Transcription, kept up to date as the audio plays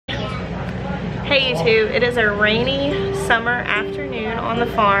Hey YouTube, it is a rainy summer afternoon on the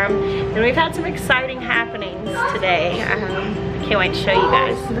farm and we've had some exciting happenings today. I can't wait to show you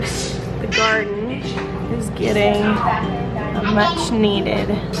guys. The garden is getting a much needed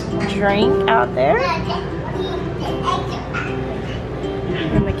drink out there.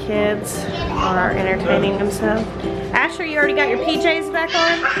 And the kids are entertaining themselves. Asher, you already got your PJs back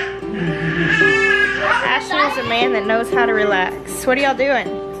on? Asher is a man that knows how to relax. What are y'all doing?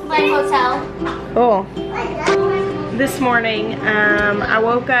 Playing hotel. Cool. This morning, I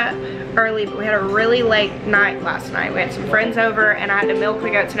woke up early, but we had a really late night last night. We had some friends over and I had to milk the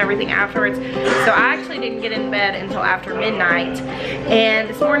goats and everything afterwards. So I actually didn't get in bed until after midnight. And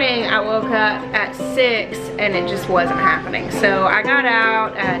this morning I woke up at 6 and it just wasn't happening. So I got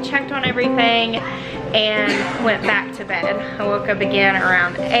out, checked on everything, and went back to bed. I woke up again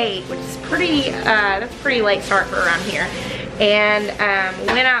around 8, which is pretty, that's a pretty late start for around here. And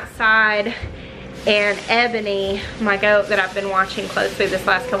went outside, and Ebony, my goat that I've been watching closely this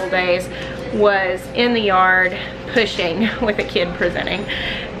last couple days, was in the yard pushing with a kid presenting.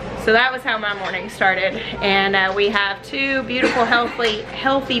 So that was how my morning started. And we have 2 beautiful,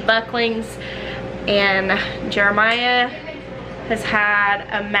 healthy bucklings, and Jeremiah has had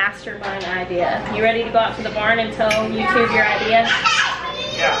a mastermind idea. You ready to go out to the barn and tell YouTube your idea?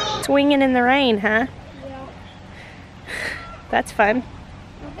 Yeah. Swinging in the rain, huh? Yeah. That's fun.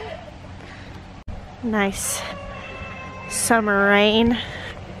 Nice summer rain,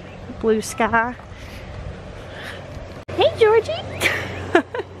 blue sky. Hey, Georgie.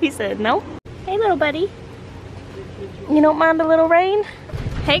 He said no. Hey, little buddy. You don't mind a little rain?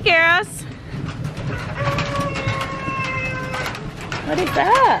 Hey, girls. What is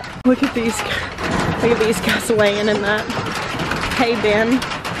that? Look at these guys laying in that hay bin.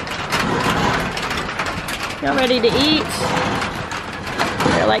 Y'all ready to eat?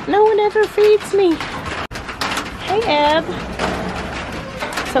 They're like, no one ever feeds me. Hey, Eb.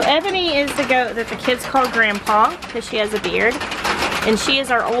 So Ebony is the goat that the kids call Grandpa because she has a beard. And she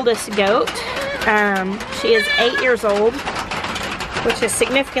is our oldest goat. She is 8 years old, which is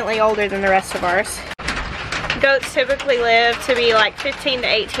significantly older than the rest of ours. Goats typically live to be like 15 to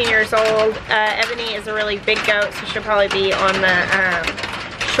 18 years old. Ebony is a really big goat, so she'll probably be on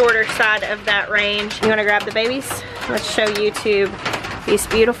the shorter side of that range. You want to grab the babies? Let's show YouTube these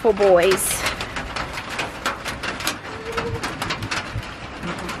beautiful boys.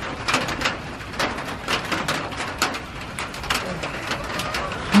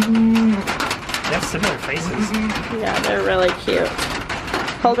 They have similar faces. Yeah, they're really cute.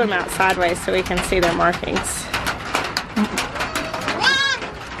 Hold them out sideways so we can see their markings.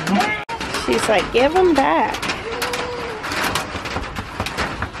 She's like, give them back.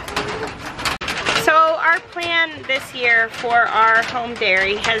 So our plan this year for our home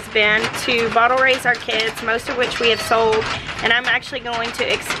dairy has been to bottle raise our kids, most of which we have sold, and I'm actually going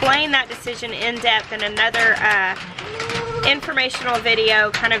to explain that decision in depth in another informational video,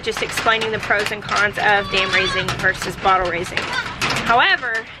 kind of just explaining the pros and cons of dam raising versus bottle raising.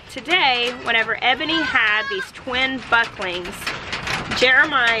 However, today, whenever Ebony had these twin bucklings,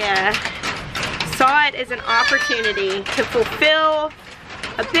 Jeremiah saw it as an opportunity to fulfill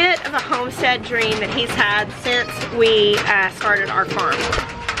a bit of a homestead dream that he's had since we started our farm.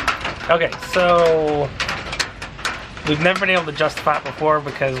 Okay, so we've never been able to justify it before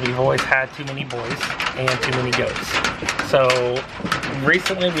because we've always had too many boys and too many goats. So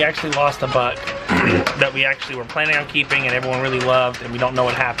recently we actually lost a buck that we actually were planning on keeping and everyone really loved, and we don't know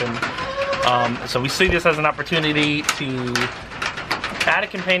what happened. So we see this as an opportunity to add a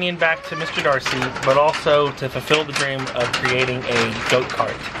companion back to Mr. Darcy, but also to fulfill the dream of creating a goat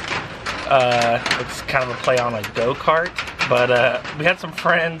cart. It's kind of a play on a go-kart, but we had some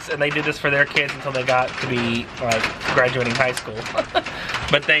friends and they did this for their kids until they got to be like graduating high school.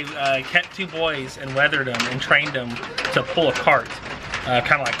 But they kept 2 boys and weathered them and trained them to pull a cart,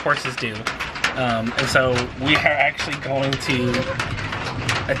 kind of like horses do. And so we are actually going to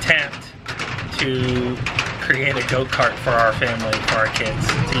attempt to create a go-kart for our family, for our kids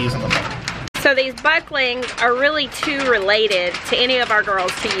to use on the farm. So these bucklings are really too related to any of our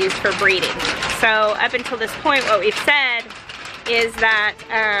girls to use for breeding. So up until this point, what we've said is that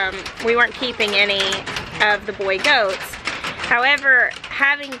we weren't keeping any of the boy goats. However,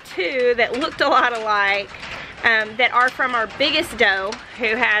 having 2 that looked a lot alike, that are from our biggest doe,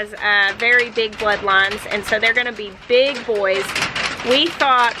 who has very big bloodlines, and so they're gonna be big boys, we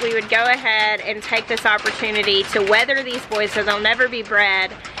thought we would go ahead and take this opportunity to weather these boys so they'll never be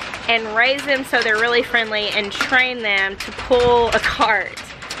bred, and raise them so they're really friendly, and train them to pull a cart.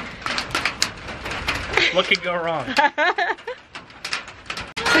 What could go wrong?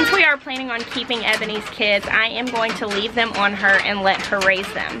 Since we we are planning on keeping Ebony's kids, I am going to leave them on her and let her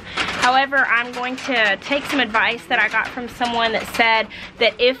raise them. However, I'm going to take some advice that I got from someone that said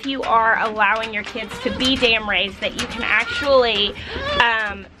that if you are allowing your kids to be dam raised, that you can actually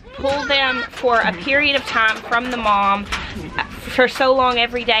pull them for a period of time from the mom for so long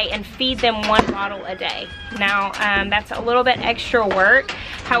every day and feed them 1 bottle a day. Now, that's a little bit extra work.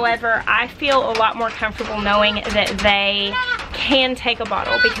 However, I feel a lot more comfortable knowing that they can take a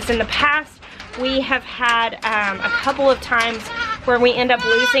bottle, because in the past we have had a couple of times where we end up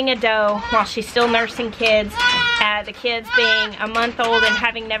losing a doe while she's still nursing kids, the kids being a month old and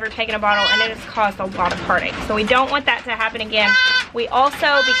having never taken a bottle, and it has caused a lot of heartache. So we don't want that to happen again. We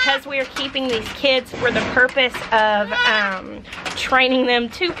also, because we are keeping these kids for the purpose of training them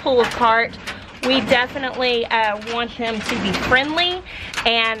to pull a cart, we definitely want them to be friendly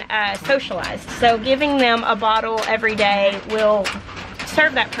and socialized. So giving them a bottle every day will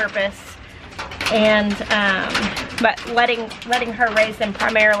serve that purpose, and but letting her raise them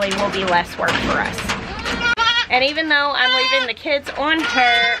primarily will be less work for us. And even though I'm leaving the kids on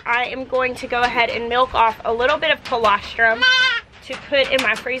her, I am going to go ahead and milk off a little bit of colostrum to put in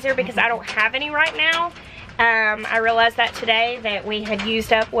my freezer, because I don't have any right now. I realized that today that we had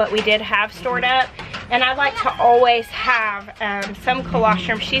used up what we did have stored up, and I like to always have some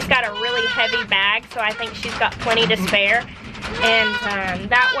colostrum. She's got a really heavy bag, so I think she's got plenty to spare, and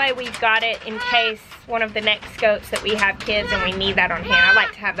that way we've got it in case one of the next goats that we have kids and we need that on hand. I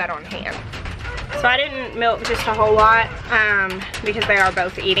like to have that on hand. So I didn't milk just a whole lot because they are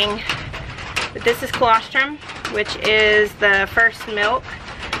both eating. But this is colostrum, which is the first milk.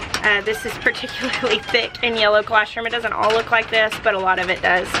 This is particularly thick and yellow colostrum. It doesn't all look like this, but a lot of it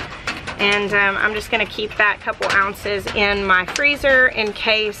does. And I'm just gonna keep that couple ounces in my freezer in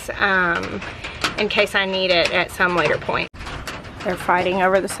case I need it at some later point. They're fighting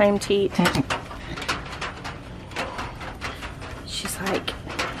over the same teat. She's like,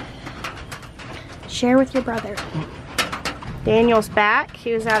 share with your brother. Daniel's back.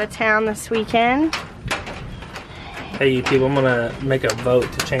 He was out of town this weekend. Hey YouTube, I'm gonna make a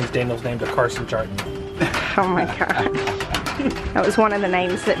vote to change Daniel's name to Carson Jarton. Oh my god. That was one of the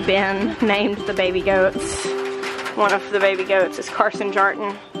names that Ben named the baby goats. One of the baby goats is Carson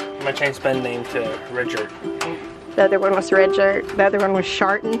Jarton. I'm gonna change Ben's name to Richard. The other one was Redjert. The other one was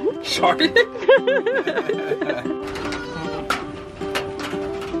Sharton. Sharton?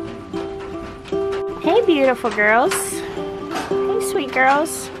 Hey beautiful girls. Hey sweet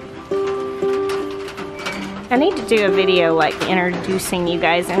girls. I need to do a video like introducing you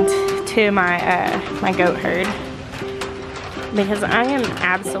guys into my my goat herd, because I am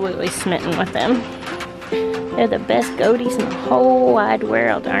absolutely smitten with them. They're the best goaties in the whole wide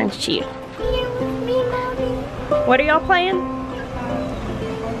world, aren't you? What are y'all playing?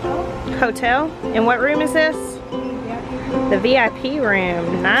 Hotel? And what room is this? The VIP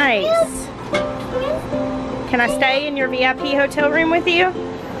room. Nice. Can I stay in your VIP hotel room with you?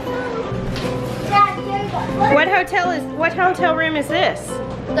 What hotel room is this?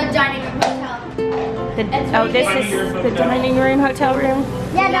 The dining room hotel. Oh, this is the dining room hotel room?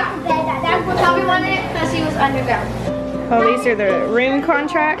 Yeah, that's the bed. That's what Toby wanted it because he was underground. Oh, these are the room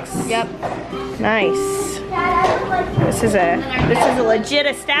contracts? Yep. Nice. This is a legit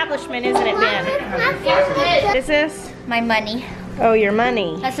establishment, isn't it, Ben? What is this? My money. Oh, your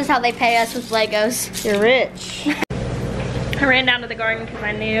money. That's just how they pay us with Legos. You're rich. I ran down to the garden because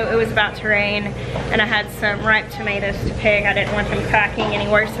I knew it was about to rain, and I had some ripe tomatoes to pick. I didn't want them packing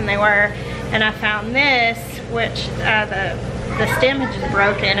any worse than they were. And I found this, which the stem had just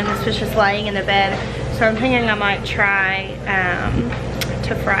broken, and this was just laying in the bed. So I'm thinking I might try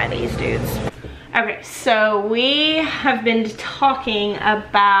to fry these dudes. Okay, so we have been talking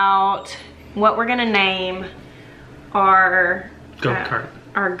about what we're gonna name our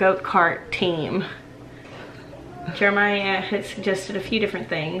goat cart team. Jeremiah had suggested a few different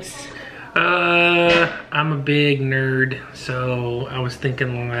things. I'm a big nerd, so I was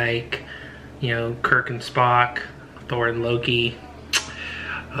thinking like, you know, Kirk and Spock, Thor and Loki.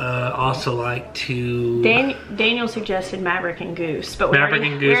 Also like to... Daniel suggested Maverick and Goose, but Maverick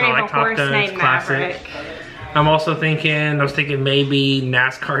and Goose, I like Top Gun, it's classic. I was thinking maybe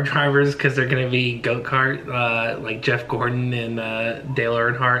NASCAR drivers, because they're gonna be goat cart, like Jeff Gordon and Dale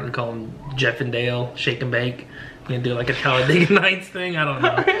Earnhardt, and call them Jeff and Dale, Shake and Bake. You can do like a Talladega Nights thing, I don't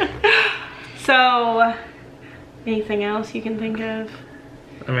know. So, anything else you can think of?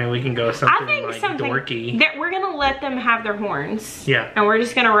 I mean, we can go something like dorky. We're gonna let them have their horns. Yeah. And we're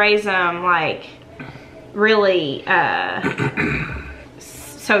just gonna raise them like really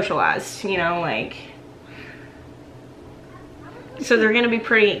socialized, you know, like So they're gonna be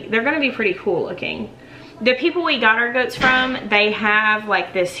pretty cool looking. The people we got our goats from, they have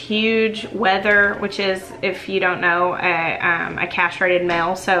like this huge wether, which is, if you don't know, a castrated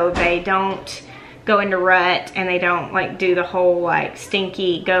male. So they don't go into rut, and they don't like do the whole like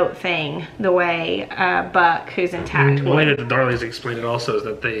stinky goat thing the way Buck, who's intact, the way that the Darleys explained it also is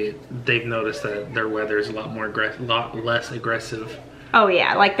that they've noticed that their weather is a lot less aggressive. Oh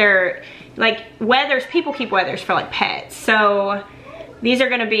yeah, like they're like wethers. People keep wethers for like pets, so these are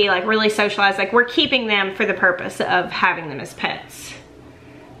going to be like really socialized. Like we're keeping them for the purpose of having them as pets,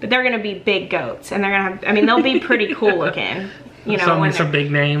 but they're going to be big goats, and they're going to have, I mean, they'll be pretty cool looking. You know, some big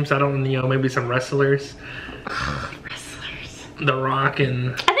names. I don't, you know, maybe some wrestlers. Wrestlers. The Rock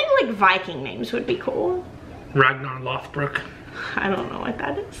and. I think like Viking names would be cool. Ragnar Lothbrok. I don't know what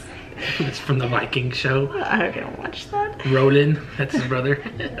that is. It's from the Viking show. I don't watch that. Roland, that's his brother.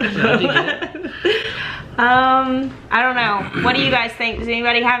 I don't know. What do you guys think? Does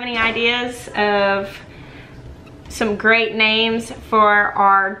anybody have any ideas of some great names for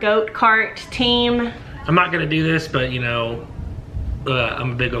our goat cart team? I'm not gonna do this, but you know,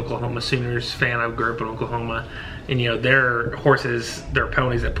 I'm a big Oklahoma Sooners fan. I grew up in Oklahoma, and you know, their horses, their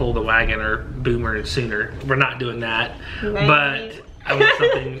ponies that pull the wagon are Boomer and Sooner. We're not doing that, but I want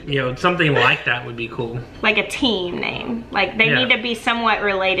something, you know, something like that would be cool. Like a team name. Like they need to be somewhat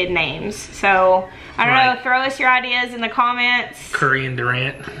related names. So I don't know. Throw us your ideas in the comments. Curry and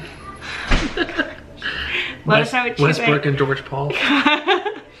Durant. Let us know what you Westbrook and George Paul.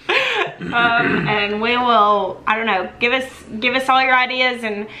 And we will, I don't know, give us all your ideas,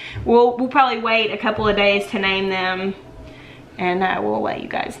 and we'll probably wait a couple of days to name them, and we'll let you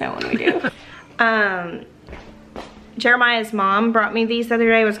guys know when we do. Jeremiah's mom brought me these the other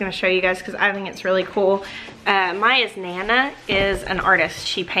day. I was going to show you guys because I think it's really cool. Maya's Nana is an artist.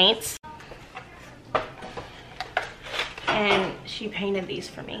 She paints, and she painted these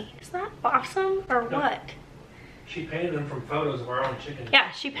for me. Isn't that awesome, or what? She painted them from photos of our own chickens.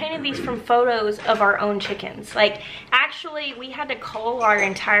 Yeah, she painted these from photos of our own chickens. Like, actually, we had to cull our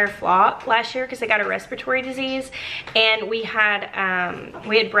entire flock last year because they got a respiratory disease, and we had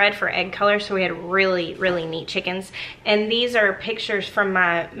bred for egg color, so we had really, really neat chickens. And these are pictures from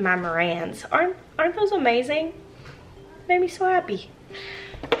my Morans. Aren't those amazing? Made me so happy.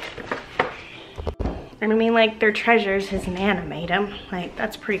 And I mean, like, they're treasures. His Nana made them. Like,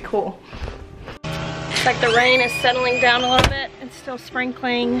 that's pretty cool. Like the rain is settling down a little bit. It's still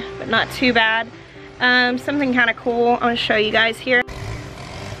sprinkling, but not too bad. Something kind of cool I'm gonna show you guys here.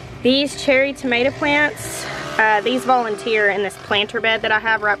 These cherry tomato plants, these volunteer in this planter bed that I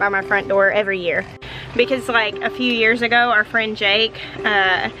have right by my front door every year. Because like a few years ago, our friend Jake,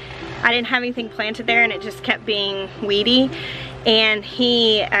 I didn't have anything planted there, and it just kept being weedy. And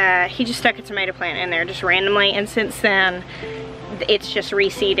he just stuck a tomato plant in there just randomly, and since then, it's just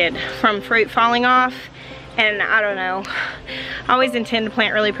reseeded from fruit falling off. And I don't know, I always intend to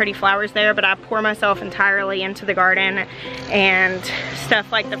plant really pretty flowers there, but I pour myself entirely into the garden, and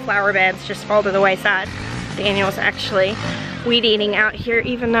stuff like the flower beds just fall to the wayside. Daniel's actually weed eating out here,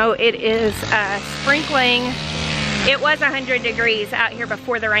 even though it is sprinkling. It was 100 degrees out here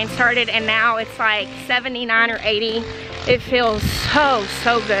before the rain started, and now it's like 79 or 80. It feels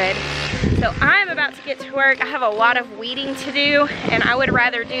so good. So I'm about to get to work. I have a lot of weeding to do, and I would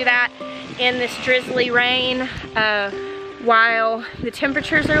rather do that in this drizzly rain while the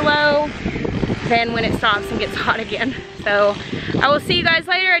temperatures are low than when it stops and gets hot again. So I will see you guys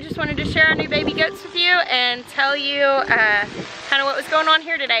later. I just wanted to share our new baby goats with you and tell you kind of what was going on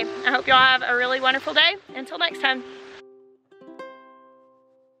here today. I hope y'all have a really wonderful day. Until next time.